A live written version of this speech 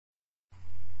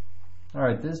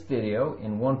Alright, this video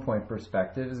in one-point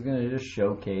perspective is going to just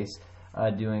showcase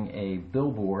doing a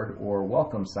billboard or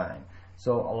welcome sign.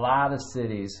 So a lot of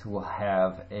cities will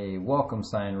have a welcome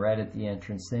sign right at the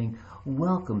entrance saying,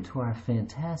 "Welcome to our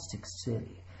fantastic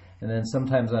city." And then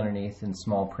sometimes underneath in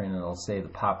small print it'll say the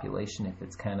population if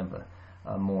it's kind of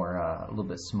a little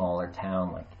bit smaller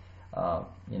town, like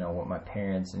what my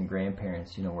parents and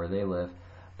grandparents, where they live.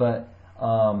 But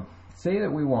say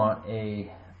that we want a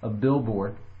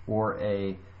billboard or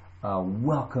a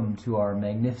welcome to our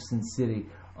magnificent city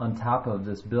on top of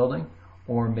this building,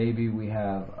 or maybe we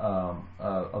have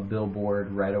a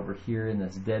billboard right over here in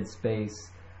this dead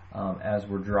space as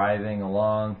we're driving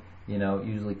along. It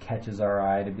usually catches our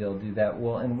eye to be able to do that.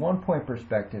 Well, in one-point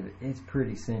perspective, it's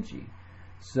pretty cinchy.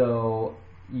 So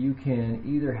you can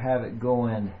either have it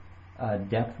going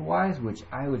depth-wise, which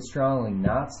I would strongly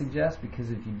not suggest, because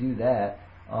if you do that,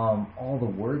 all the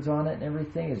words on it and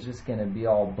everything is just going to be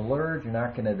all blurred. You're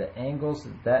not going to, the angles,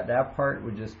 that part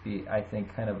would just be, I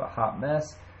think, kind of a hot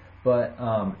mess. But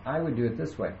I would do it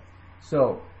this way.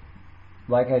 So,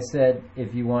 like I said,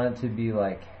 if you want it to be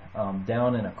like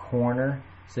down in a corner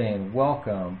saying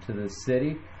 "Welcome to the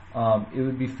city," it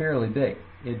would be fairly big.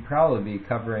 It'd probably be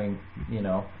covering,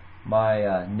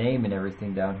 my name and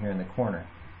everything down here in the corner.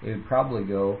 It would probably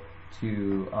go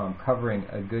to covering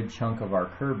a good chunk of our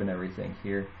curb and everything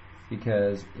here,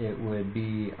 because it would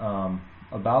be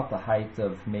about the height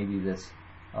of maybe this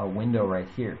window right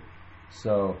here.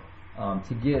 So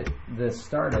to get this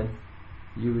started,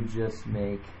 you would just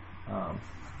make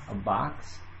a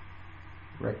box,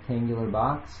 rectangular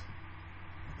box,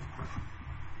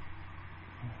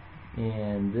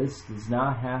 and this does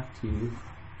not have to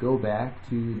go back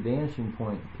to the vanishing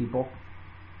point, people,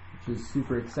 which is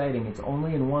super exciting. It's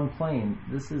only in one plane.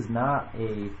 This is not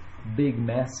a big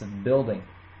massive building.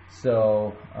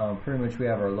 So pretty much we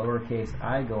have our lowercase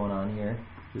I going on here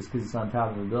just because it's on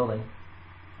top of the building.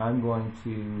 I'm going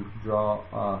to draw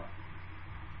a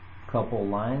couple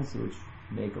lines which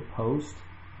make a post,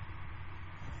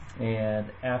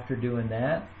 and after doing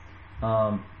that,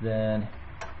 then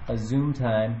a zoom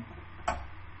time,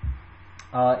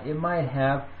 it might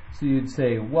have, so you'd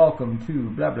say "Welcome to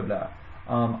blah blah blah."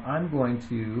 I'm going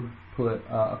to put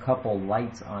a couple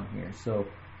lights on here. So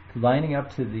lining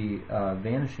up to the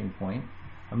vanishing point,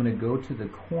 I'm going to go to the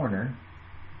corner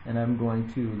and I'm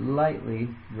going to lightly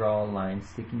draw a line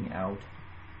sticking out.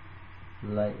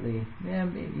 Lightly. Yeah,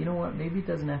 you know what? Maybe it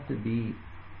doesn't have to be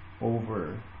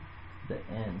over the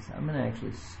ends. I'm going to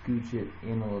actually scooch it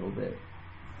in a little bit,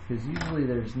 because usually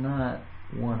there's not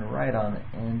one right on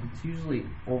the end. It's usually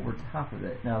over top of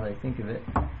it, now that I think of it.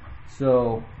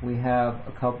 So we have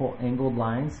a couple angled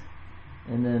lines,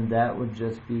 and then that would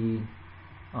just be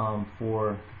I'm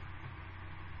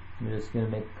just going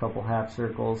to make a couple half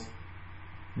circles,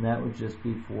 and that would just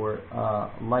be for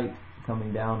light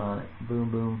coming down on it. Boom,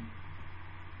 boom.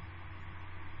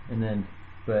 And then,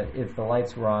 but if the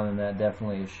lights were on, then that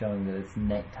definitely is showing that it's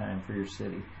nighttime for your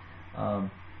city.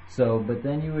 But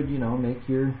then you would, make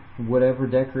your whatever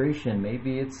decoration.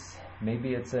 Maybe it's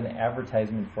an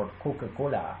advertisement for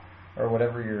Coca-Cola or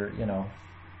whatever you're,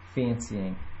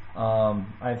 fancying.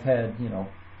 I've had,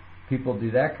 people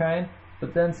do that kind,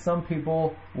 but then some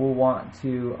people will want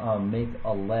to make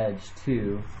a ledge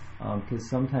too, because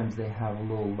sometimes they have a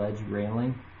little ledge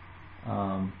railing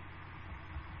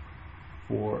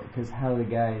because how the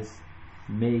guys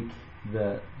make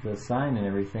the sign and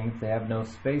everything if they have no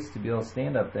space to be able to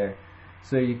stand up there.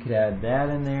 So you could add that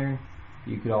in there.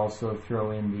 You could also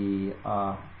throw in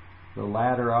the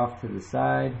ladder off to the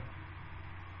side.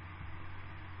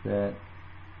 That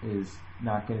is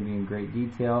not going to be in great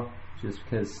detail, just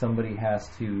because somebody has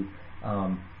to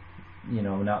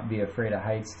not be afraid of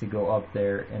heights to go up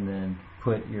there and then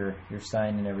put your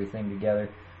sign and everything together.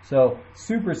 So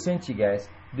super cinchy, guys,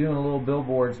 doing a little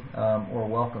billboard or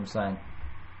welcome sign.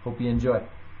 Hope you enjoy.